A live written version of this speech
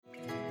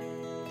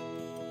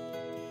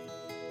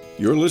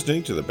You're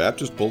listening to the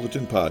Baptist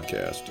Bulletin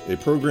Podcast, a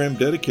program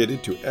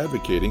dedicated to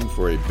advocating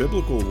for a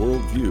biblical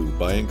worldview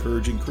by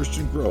encouraging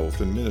Christian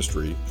growth and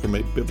ministry from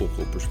a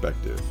biblical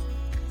perspective.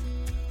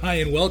 Hi,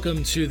 and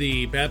welcome to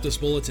the Baptist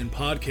Bulletin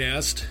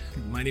Podcast.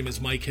 My name is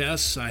Mike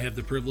Hess. I have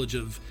the privilege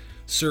of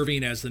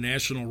serving as the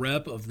national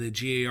rep of the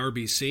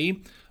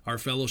GARBC, our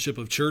fellowship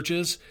of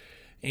churches.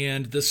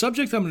 And the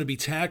subject I'm going to be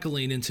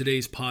tackling in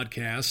today's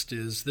podcast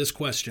is this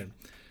question: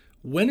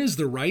 when is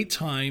the right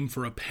time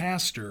for a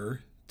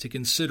pastor to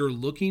consider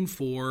looking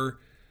for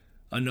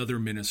another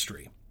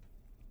ministry?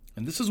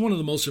 And this is one of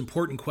the most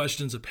important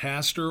questions a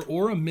pastor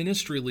or a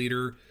ministry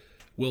leader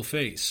will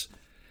face.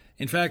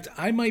 In fact,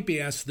 I might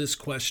be asked this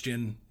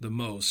question the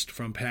most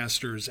from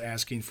pastors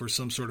asking for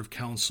some sort of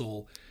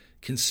counsel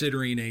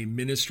considering a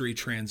ministry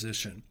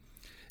transition.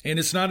 And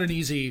it's not an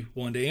easy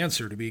one to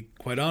answer, to be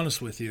quite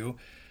honest with you.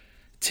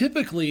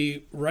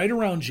 Typically, right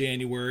around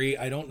January,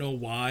 I don't know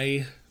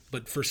why,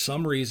 but for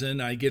some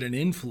reason, I get an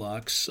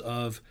influx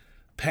of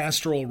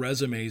pastoral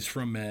resumes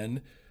from men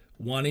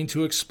wanting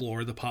to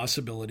explore the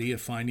possibility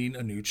of finding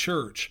a new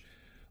church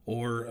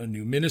or a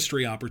new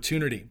ministry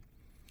opportunity.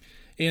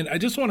 And I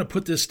just want to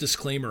put this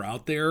disclaimer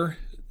out there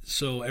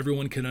so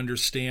everyone can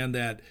understand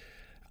that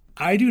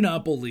I do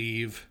not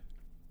believe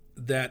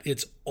that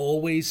it's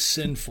always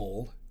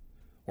sinful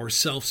or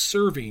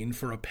self-serving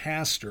for a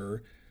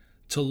pastor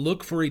to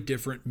look for a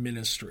different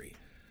ministry.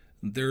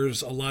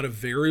 There's a lot of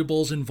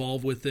variables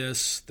involved with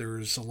this.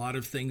 There's a lot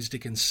of things to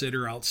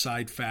consider,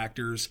 outside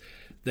factors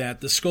that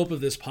the scope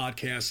of this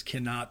podcast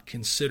cannot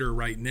consider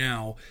right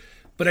now.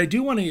 But I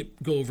do want to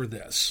go over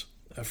this.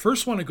 I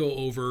first want to go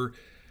over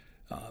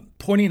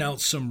pointing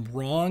out some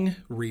wrong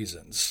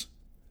reasons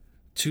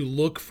to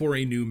look for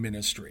a new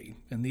ministry.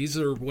 And these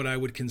are what I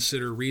would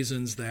consider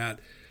reasons that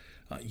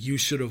you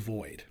should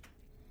avoid.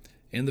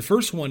 And the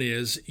first one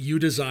is you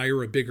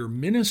desire a bigger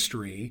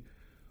ministry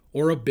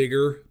or a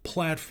bigger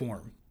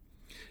platform.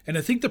 And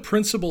I think the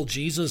principle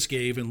Jesus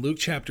gave in Luke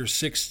chapter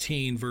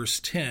 16, verse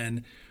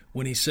 10,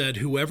 when he said,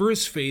 "Whoever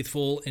is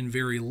faithful in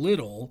very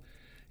little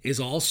is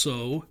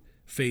also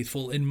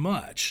faithful in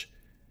much.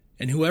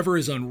 And whoever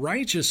is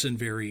unrighteous in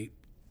very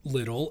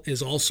little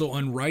is also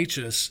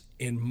unrighteous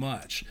in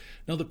much."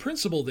 Now, the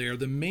principle there,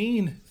 the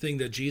main thing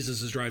that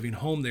Jesus is driving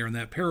home there in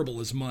that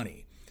parable is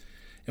money.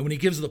 And when he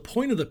gives the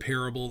point of the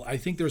parable, I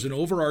think there's an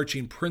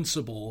overarching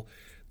principle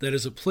that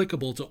is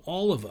applicable to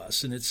all of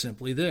us, and it's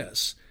simply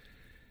this: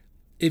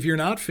 if you're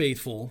not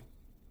faithful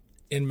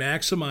in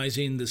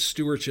maximizing the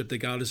stewardship that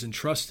God has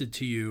entrusted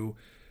to you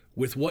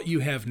with what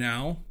you have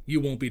now, you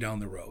won't be down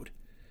the road.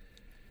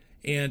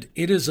 And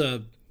it is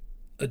a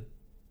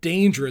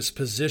dangerous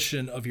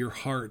position of your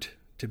heart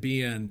to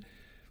be in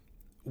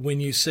when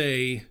you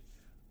say,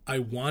 I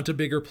want a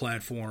bigger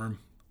platform,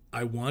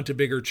 I want a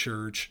bigger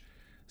church,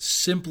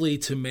 simply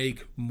to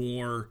make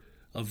more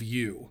of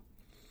you.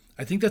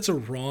 I think that's a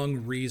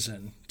wrong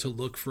reason to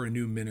look for a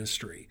new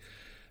ministry.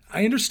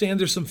 I understand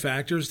there's some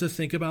factors to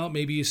think about.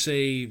 Maybe you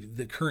say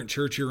the current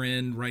church you're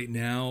in right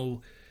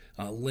now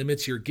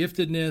limits your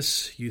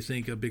giftedness. You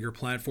think a bigger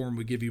platform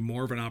would give you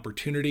more of an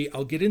opportunity.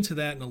 I'll get into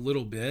that in a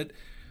little bit.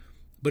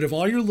 But if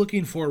all you're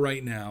looking for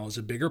right now is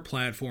a bigger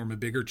platform, a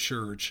bigger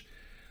church,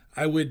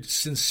 I would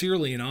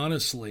sincerely and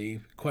honestly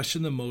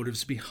question the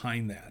motives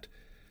behind that.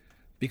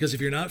 Because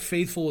if you're not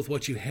faithful with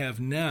what you have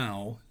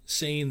now,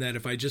 saying that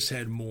if I just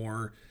had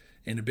more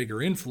and a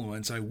bigger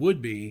influence, I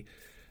would be,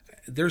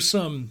 there's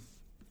some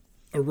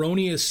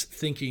erroneous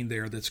thinking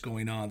there that's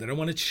going on that I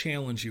want to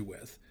challenge you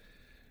with.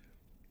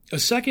 A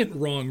second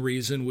wrong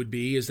reason would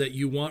be is that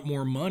you want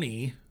more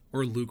money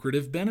or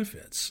lucrative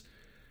benefits.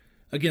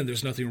 Again,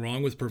 there's nothing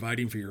wrong with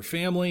providing for your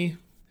family.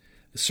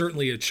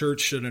 Certainly a church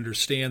should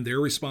understand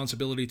their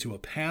responsibility to a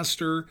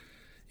pastor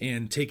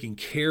and taking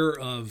care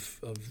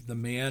of the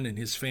man and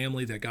his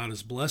family that God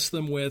has blessed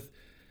them with.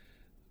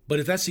 But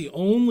if that's the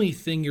only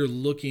thing you're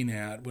looking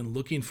at when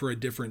looking for a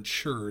different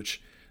church,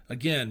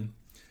 again,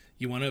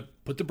 you want to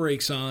put the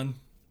brakes on,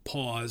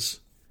 pause,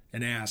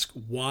 and ask,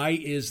 why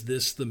is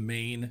this the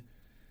main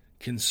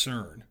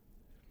concern?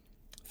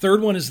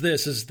 Third one is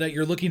this, is that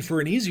you're looking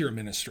for an easier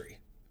ministry.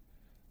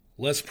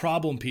 Less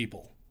problem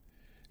people,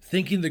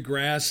 thinking the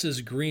grass is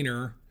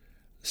greener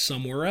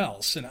somewhere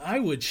else. And I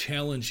would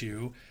challenge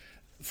you,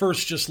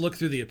 first, just look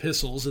through the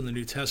epistles in the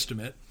New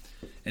Testament,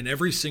 and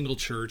every single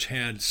church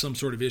had some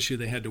sort of issue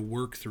they had to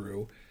work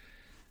through.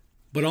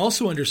 But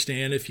also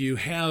understand, if you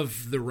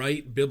have the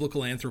right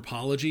biblical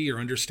anthropology or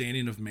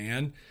understanding of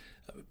man,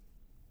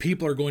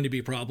 people are going to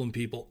be problem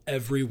people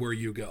everywhere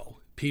you go.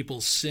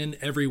 People sin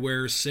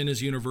everywhere. Sin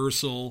is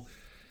universal.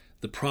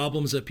 The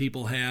problems that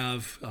people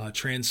have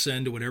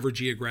transcend to whatever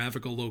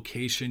geographical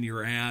location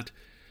you're at.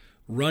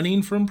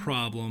 Running from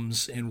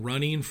problems and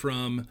running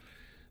from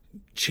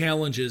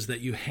challenges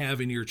that you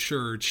have in your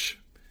church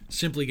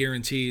simply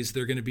guarantees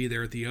they're going to be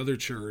there at the other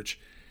church.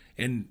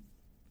 And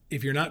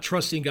if you're not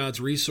trusting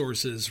God's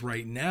resources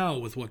right now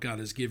with what God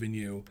has given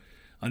you,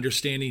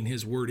 understanding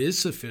His Word is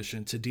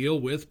sufficient to deal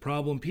with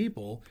problem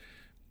people,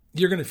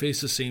 you're going to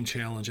face the same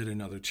challenge at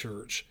another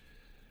church.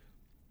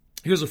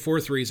 Here's a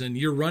fourth reason.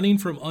 You're running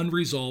from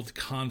unresolved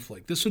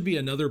conflict. This would be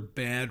another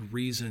bad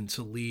reason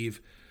to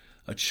leave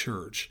a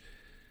church.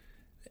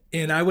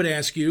 And I would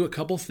ask you a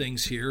couple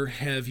things here.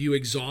 Have you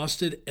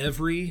exhausted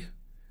every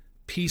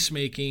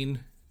peacemaking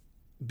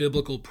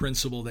biblical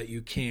principle that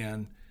you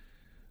can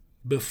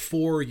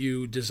before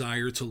you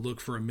desire to look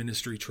for a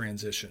ministry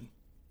transition?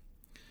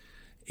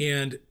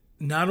 And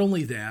not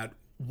only that,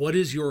 what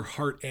is your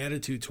heart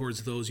attitude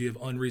towards those you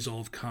have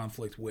unresolved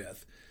conflict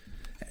with?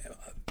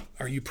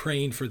 Are you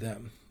praying for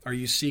them? Are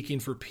you seeking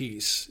for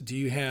peace? Do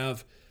you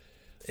have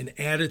an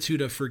attitude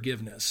of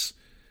forgiveness?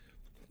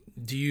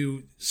 Do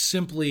you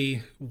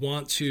simply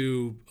want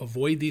to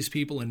avoid these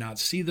people and not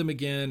see them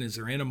again? Is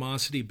there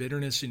animosity,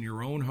 bitterness in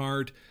your own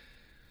heart?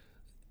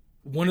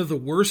 One of the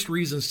worst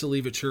reasons to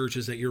leave a church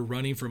is that you're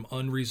running from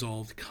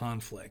unresolved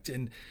conflict.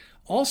 And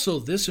also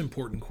this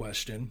important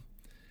question,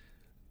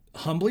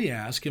 humbly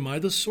ask, am I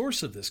the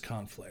source of this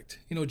conflict?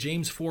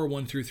 James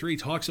 4:1-3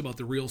 talks about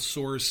the real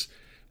source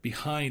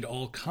behind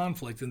all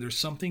conflict, and there's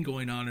something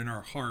going on in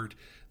our heart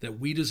that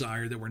we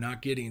desire that we're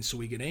not getting, so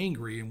we get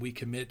angry and we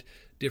commit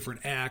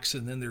different acts,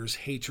 and then there's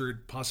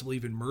hatred, possibly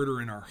even murder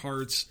in our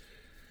hearts.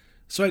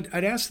 So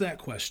I'd ask that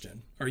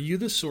question. Are you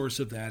the source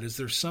of that? Is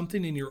there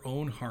something in your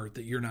own heart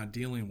that you're not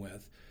dealing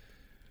with?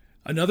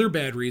 Another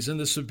bad reason,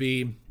 this would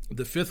be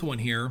the fifth one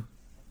here,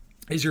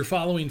 is you're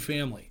following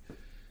family.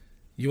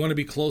 You want to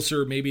be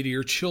closer maybe to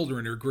your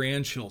children or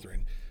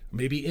grandchildren,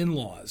 maybe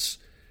in-laws.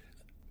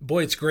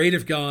 Boy, it's great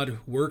if God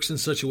works in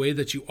such a way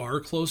that you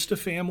are close to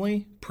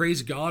family.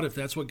 Praise God if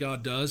that's what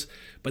God does.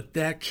 But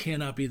that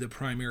cannot be the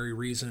primary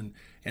reason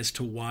as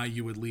to why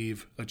you would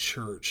leave a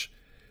church.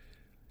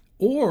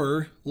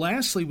 Or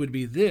lastly would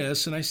be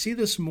this, and I see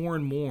this more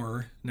and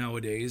more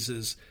nowadays,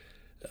 is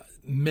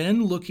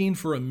men looking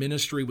for a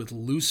ministry with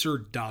looser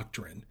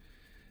doctrine,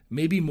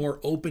 maybe more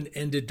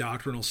open-ended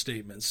doctrinal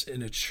statements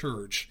in a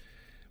church.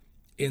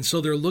 And so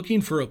they're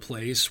looking for a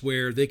place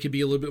where they could be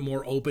a little bit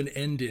more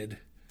open-ended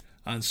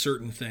on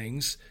certain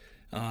things,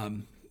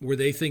 where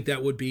they think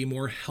that would be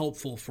more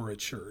helpful for a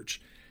church.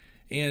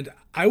 And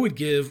I would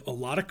give a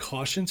lot of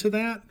caution to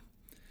that,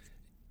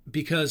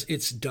 because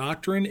it's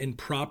doctrine and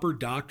proper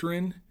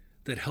doctrine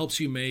that helps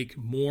you make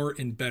more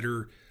and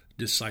better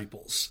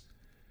disciples.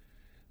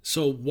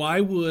 So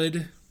why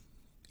would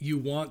you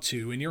want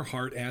to, in your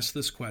heart, ask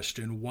this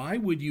question? Why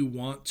would you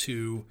want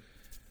to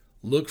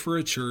look for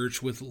a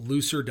church with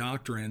looser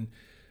doctrine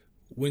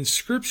when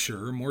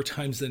Scripture, more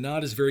times than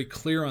not, is very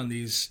clear on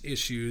these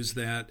issues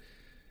that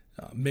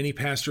many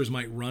pastors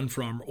might run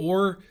from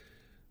or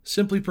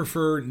simply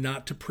prefer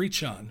not to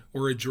preach on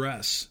or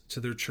address to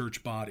their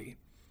church body?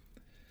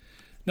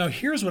 Now,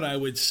 here's what I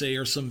would say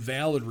are some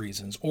valid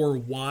reasons or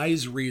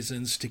wise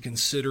reasons to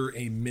consider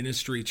a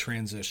ministry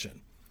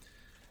transition.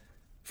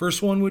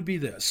 First one would be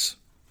this: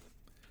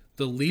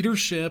 the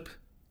leadership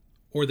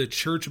or the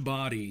church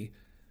body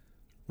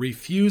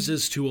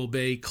refuses to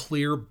obey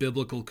clear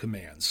biblical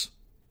commands.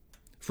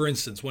 For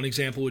instance, one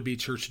example would be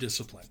church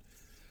discipline.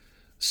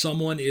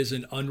 Someone is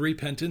in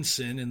unrepentant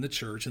sin in the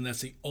church, and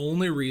that's the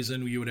only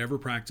reason you would ever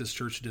practice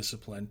church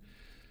discipline,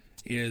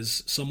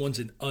 is someone's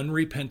in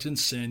unrepentant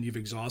sin. You've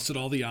exhausted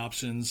all the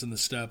options and the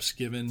steps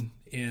given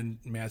in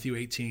Matthew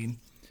 18,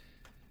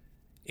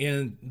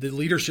 and the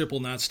leadership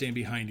will not stand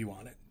behind you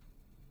on it,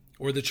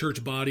 or the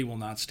church body will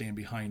not stand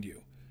behind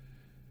you.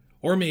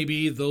 Or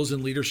maybe those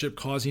in leadership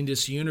causing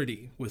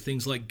disunity with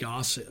things like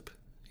gossip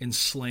and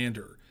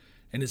slander,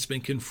 and it's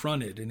been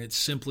confronted and it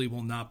simply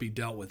will not be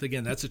dealt with.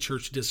 Again, that's a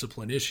church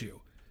discipline issue.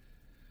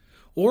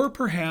 Or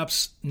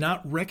perhaps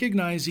not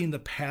recognizing the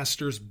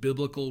pastor's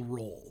biblical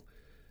role.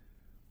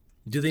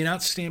 Do they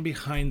not stand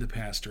behind the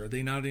pastor? Are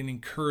they not an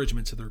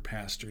encouragement to their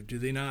pastor? Do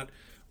they not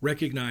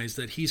recognize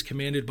that he's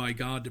commanded by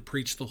God to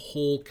preach the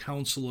whole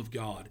counsel of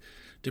God,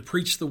 to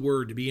preach the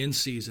word, to be in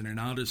season and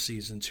out of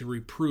season, to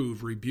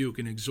reprove, rebuke,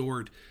 and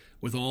exhort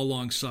with all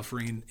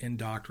long-suffering and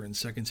doctrine,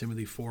 2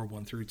 Timothy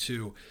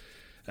 4:1-2.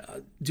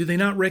 Do they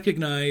not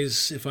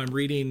recognize, if I'm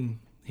reading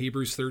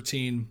Hebrews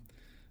 13,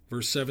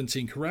 verse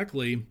 17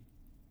 correctly,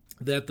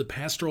 that the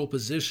pastoral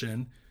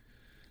position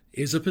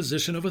is a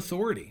position of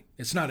authority?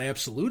 It's not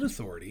absolute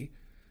authority,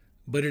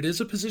 but it is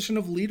a position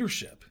of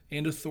leadership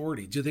and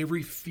authority. Do they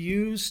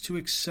refuse to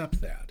accept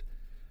that?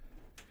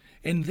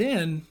 And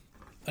then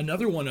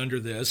another one under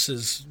this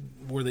is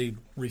where they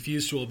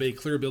refuse to obey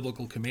clear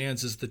biblical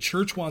commands is the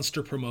church wants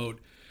to promote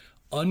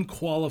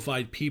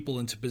unqualified people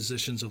into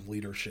positions of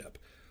leadership.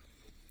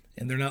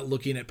 And they're not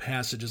looking at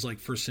passages like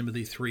 1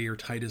 Timothy 3 or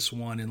Titus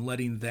 1 and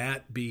letting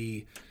that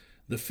be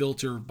the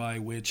filter by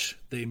which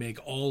they make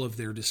all of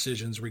their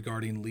decisions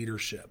regarding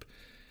leadership.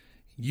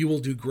 You will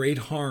do great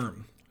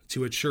harm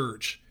to a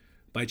church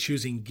by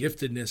choosing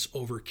giftedness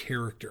over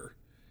character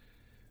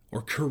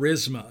or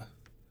charisma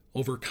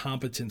over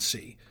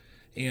competency.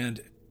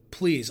 And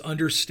please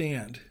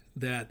understand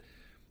that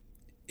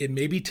it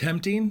may be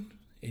tempting,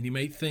 and you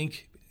may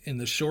think in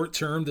the short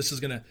term this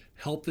is going to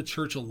help the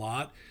church a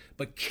lot,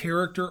 but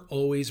character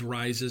always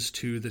rises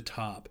to the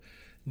top.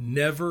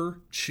 Never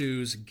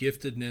choose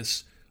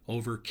giftedness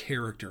over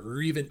character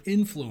or even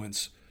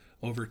influence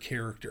over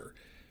character.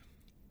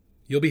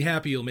 You'll be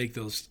happy you'll make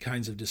those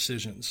kinds of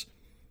decisions.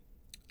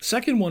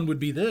 Second one would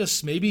be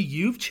this: maybe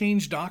you've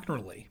changed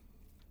doctrinally.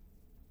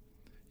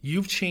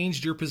 You've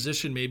changed your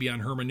position maybe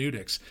on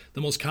hermeneutics.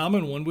 The most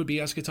common one would be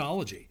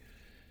eschatology.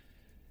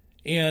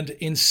 And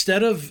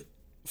instead of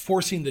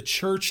forcing the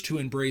church to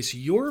embrace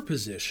your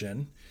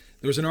position,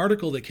 there was an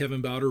article that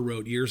Kevin Bowder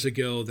wrote years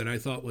ago that I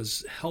thought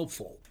was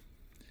helpful.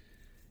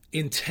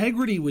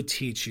 Integrity would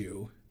teach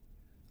you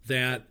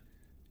that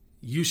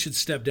you should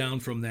step down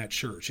from that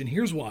church. And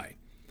here's why.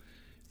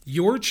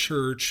 Your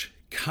church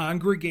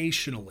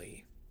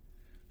congregationally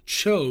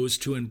chose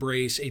to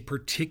embrace a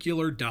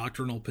particular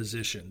doctrinal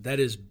position that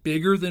is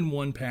bigger than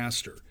one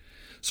pastor.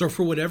 So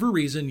for whatever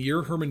reason,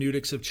 your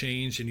hermeneutics have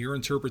changed and your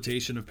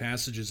interpretation of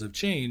passages have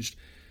changed.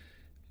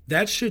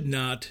 That should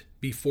not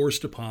be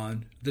forced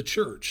upon the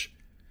church.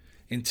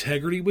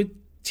 Integrity would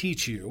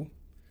teach you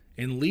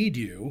and lead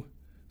you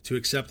to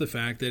accept the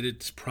fact that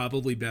it's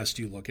probably best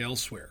you look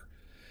elsewhere.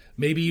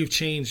 Maybe you've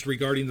changed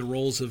regarding the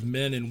roles of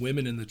men and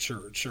women in the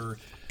church, or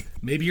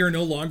maybe you're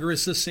no longer a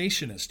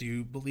cessationist.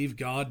 You believe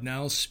God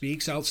now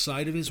speaks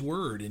outside of his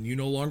word and you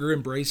no longer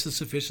embrace the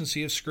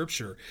sufficiency of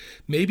Scripture.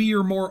 Maybe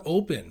you're more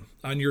open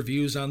on your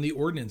views on the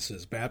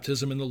ordinances,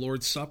 baptism and the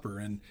Lord's Supper,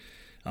 and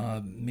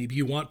maybe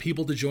you want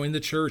people to join the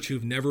church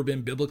who've never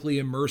been biblically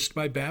immersed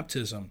by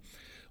baptism,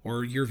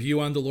 or your view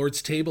on the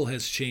Lord's table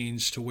has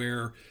changed to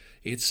where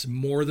it's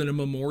more than a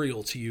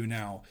memorial to you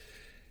now.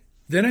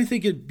 Then I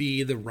think it'd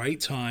be the right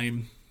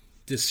time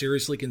to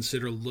seriously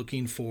consider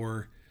looking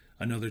for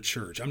another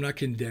church. I'm not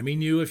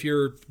condemning you if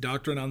your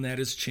doctrine on that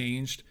has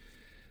changed,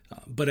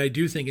 but I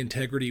do think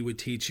integrity would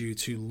teach you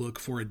to look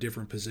for a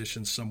different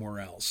position somewhere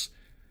else.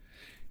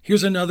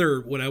 Here's another,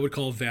 what I would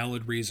call,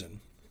 valid reason.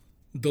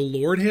 The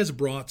Lord has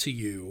brought to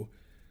you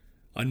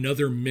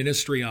another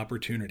ministry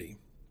opportunity.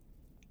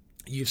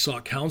 You've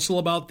sought counsel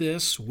about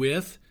this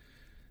with,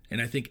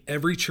 and I think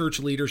every church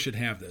leader should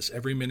have this,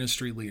 every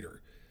ministry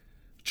leader,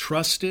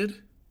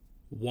 trusted,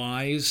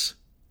 wise,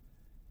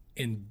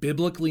 and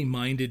biblically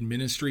minded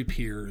ministry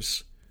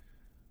peers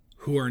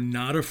who are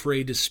not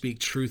afraid to speak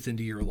truth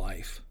into your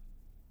life.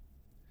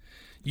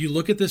 You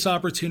look at this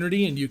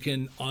opportunity and you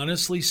can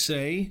honestly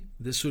say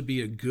this would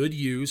be a good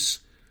use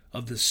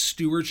of the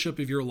stewardship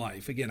of your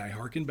life. Again, I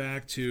hearken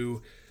back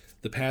to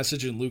the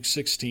passage in Luke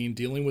 16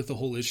 dealing with the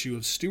whole issue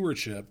of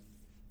stewardship.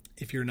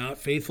 If you're not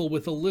faithful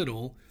with a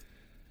little,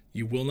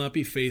 you will not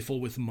be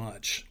faithful with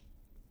much.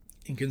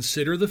 And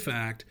consider the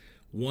fact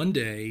one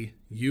day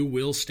you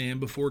will stand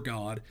before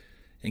God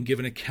and give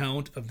an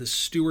account of the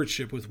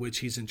stewardship with which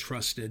he's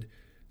entrusted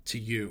to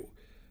you.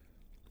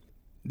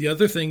 The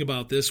other thing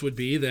about this would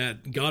be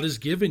that God has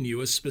given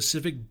you a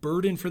specific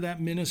burden for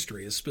that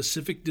ministry, a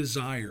specific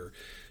desire.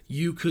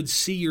 You could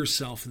see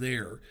yourself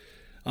there.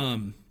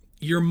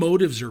 Your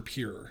motives are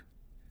pure.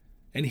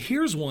 And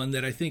here's one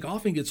that I think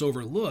often gets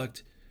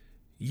overlooked.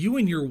 You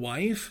and your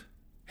wife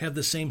have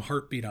the same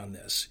heartbeat on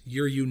this.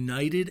 You're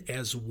united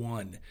as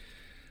one.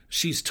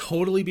 She's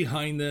totally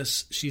behind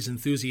this. She's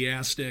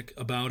enthusiastic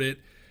about it.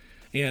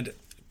 And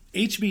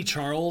H.B.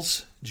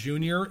 Charles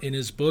Jr., in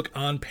his book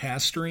On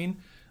Pastoring,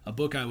 a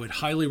book I would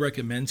highly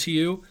recommend to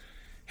you,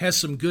 has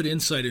some good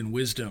insight and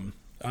wisdom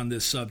on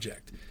this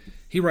subject.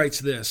 He writes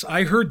this: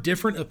 I heard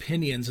different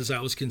opinions as I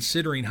was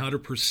considering how to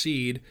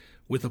proceed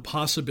with the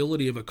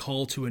possibility of a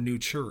call to a new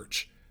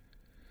church.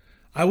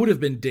 I would have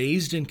been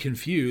dazed and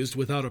confused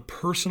without a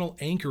personal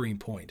anchoring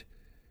point.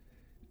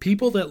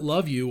 People that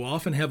love you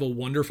often have a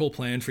wonderful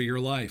plan for your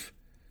life,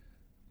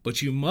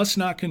 but you must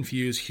not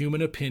confuse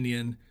human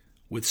opinion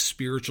with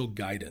spiritual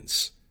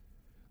guidance.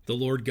 The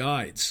Lord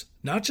guides,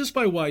 not just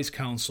by wise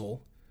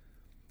counsel,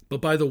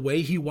 but by the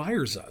way he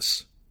wires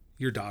us,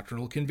 your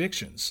doctrinal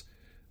convictions,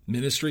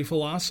 ministry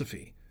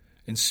philosophy,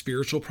 and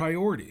spiritual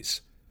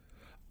priorities.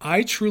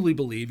 I truly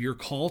believe your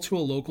call to a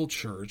local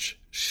church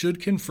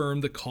should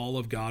confirm the call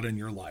of God in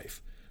your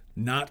life,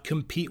 not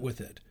compete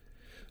with it.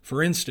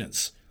 For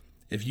instance,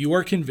 if you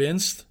are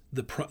convinced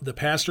the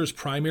pastor's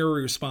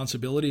primary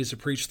responsibility is to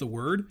preach the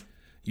word,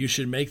 you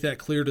should make that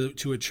clear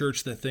to a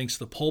church that thinks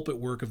the pulpit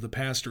work of the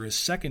pastor is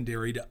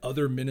secondary to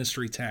other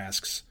ministry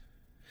tasks.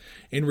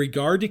 In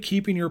regard to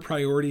keeping your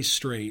priorities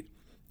straight,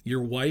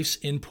 your wife's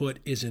input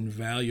is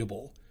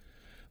invaluable.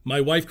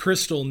 My wife,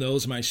 Crystal,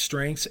 knows my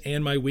strengths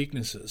and my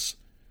weaknesses.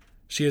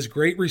 She has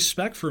great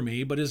respect for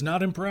me, but is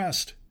not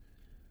impressed.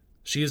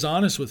 She is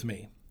honest with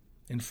me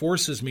and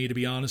forces me to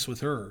be honest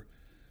with her.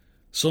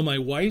 So my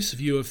wife's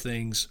view of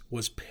things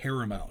was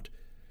paramount.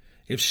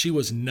 If she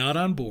was not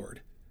on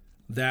board,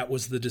 that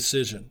was the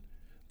decision.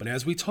 But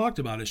as we talked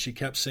about it, she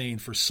kept saying,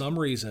 for some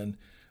reason,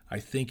 I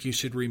think you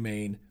should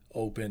remain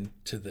open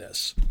to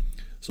this.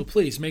 So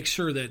please make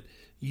sure that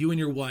you and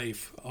your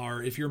wife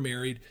are, if you're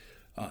married,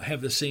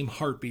 have the same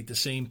heartbeat, the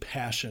same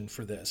passion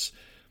for this.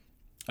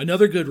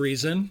 Another good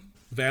reason,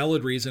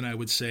 valid reason, I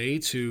would say,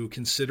 to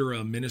consider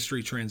a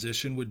ministry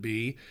transition would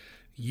be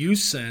you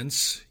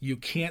sense you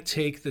can't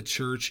take the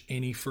church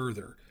any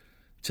further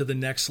to the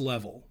next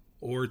level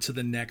or to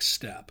the next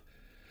step.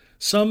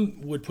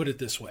 Some would put it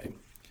this way: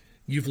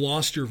 you've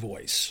lost your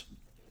voice.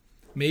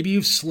 Maybe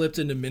you've slipped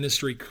into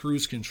ministry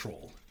cruise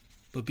control,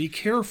 but be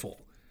careful.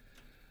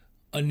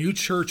 A new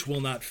church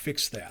will not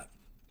fix that.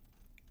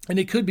 And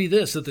it could be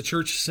this, that the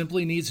church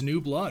simply needs new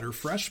blood or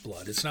fresh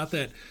blood. It's not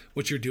that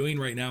what you're doing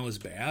right now is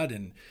bad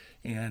and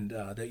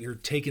that you're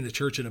taking the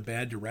church in a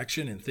bad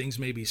direction and things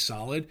may be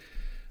solid.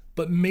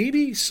 But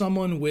maybe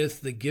someone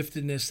with the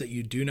giftedness that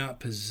you do not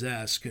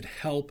possess could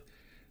help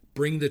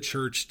bring the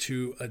church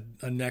to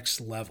a next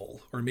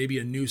level, or maybe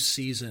a new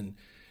season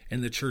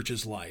in the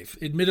church's life.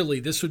 Admittedly,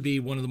 this would be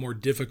one of the more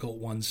difficult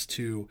ones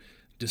to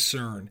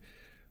discern.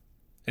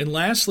 And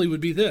lastly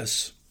would be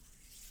this: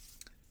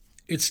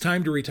 it's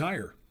time to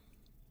retire.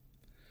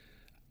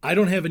 I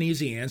don't have an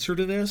easy answer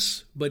to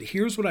this, but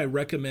here's what I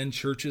recommend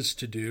churches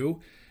to do,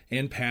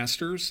 and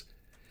pastors,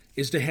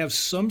 is to have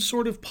some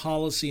sort of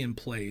policy in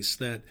place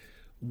that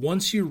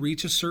once you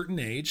reach a certain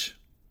age,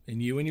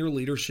 and you and your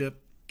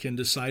leadership can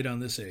decide on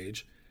this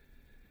age,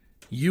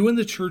 you and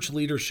the church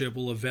leadership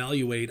will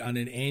evaluate on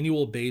an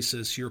annual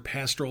basis your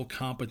pastoral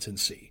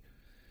competency,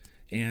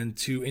 and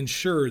to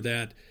ensure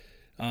that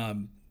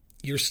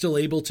you're still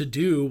able to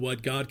do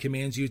what God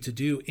commands you to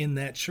do in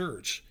that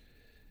church.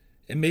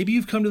 And maybe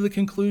you've come to the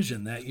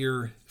conclusion that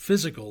your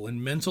physical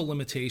and mental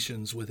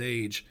limitations with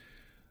age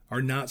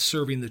are not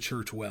serving the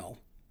church well.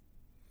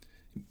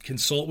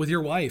 Consult with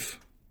your wife,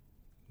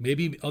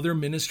 maybe other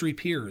ministry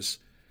peers.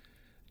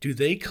 Do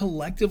they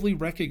collectively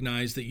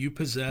recognize that you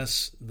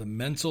possess the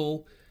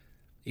mental,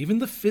 even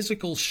the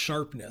physical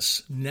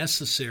sharpness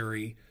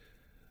necessary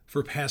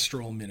for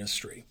pastoral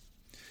ministry?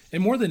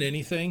 And more than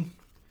anything,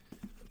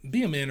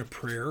 be a man of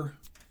prayer,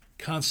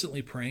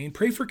 constantly praying.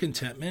 Pray for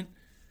contentment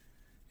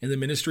in the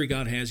ministry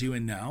God has you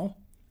in now.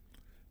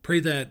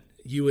 Pray that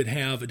you would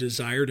have a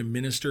desire to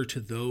minister to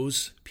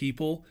those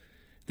people,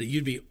 that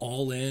you'd be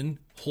all in,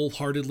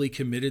 wholeheartedly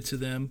committed to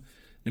them,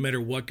 no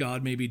matter what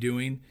God may be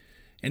doing.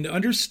 And to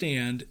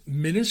understand,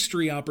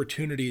 ministry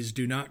opportunities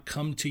do not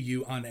come to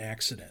you on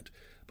accident.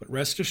 But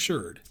rest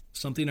assured,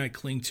 something I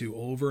cling to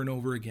over and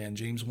over again,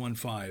 James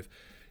 1:5,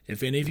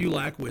 if any of you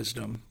lack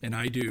wisdom, and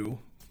I do,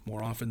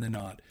 more often than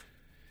not,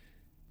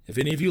 if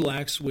any of you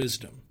lacks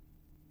wisdom,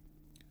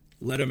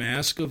 let him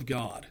ask of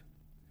God,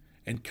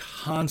 and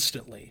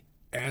constantly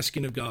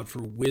asking of God for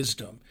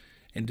wisdom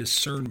and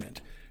discernment,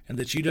 and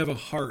that you'd have a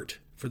heart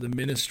for the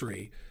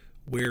ministry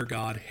where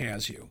God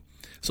has you.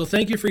 So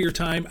thank you for your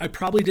time. I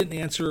probably didn't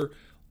answer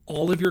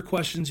all of your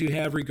questions you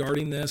have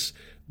regarding this,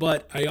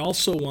 but I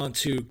also want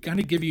to kind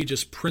of give you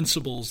just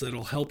principles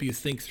that'll help you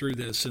think through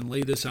this and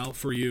lay this out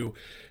for you,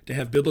 to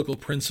have biblical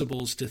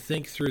principles to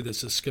think through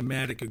this, a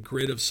schematic, a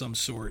grid of some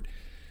sort,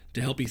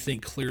 to help you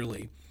think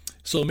clearly.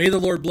 So may the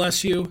Lord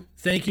bless you.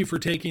 Thank you for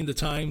taking the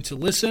time to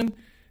listen,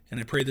 and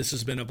I pray this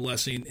has been a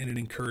blessing and an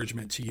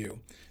encouragement to you.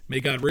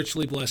 May God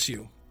richly bless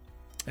you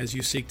as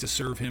you seek to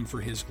serve him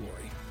for his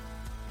glory.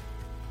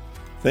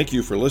 Thank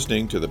you for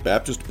listening to the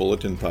Baptist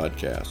Bulletin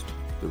Podcast.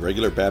 The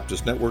Regular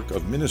Baptist Network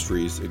of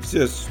Ministries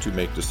exists to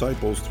make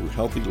disciples through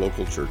healthy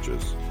local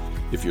churches.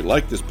 If you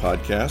like this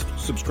podcast,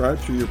 subscribe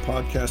through your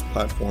podcast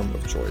platform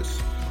of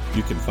choice.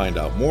 You can find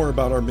out more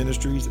about our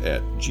ministries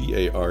at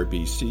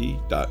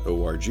garbc.org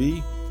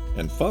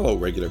and follow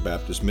Regular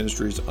Baptist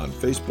Ministries on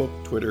Facebook,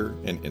 Twitter,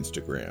 and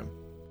Instagram.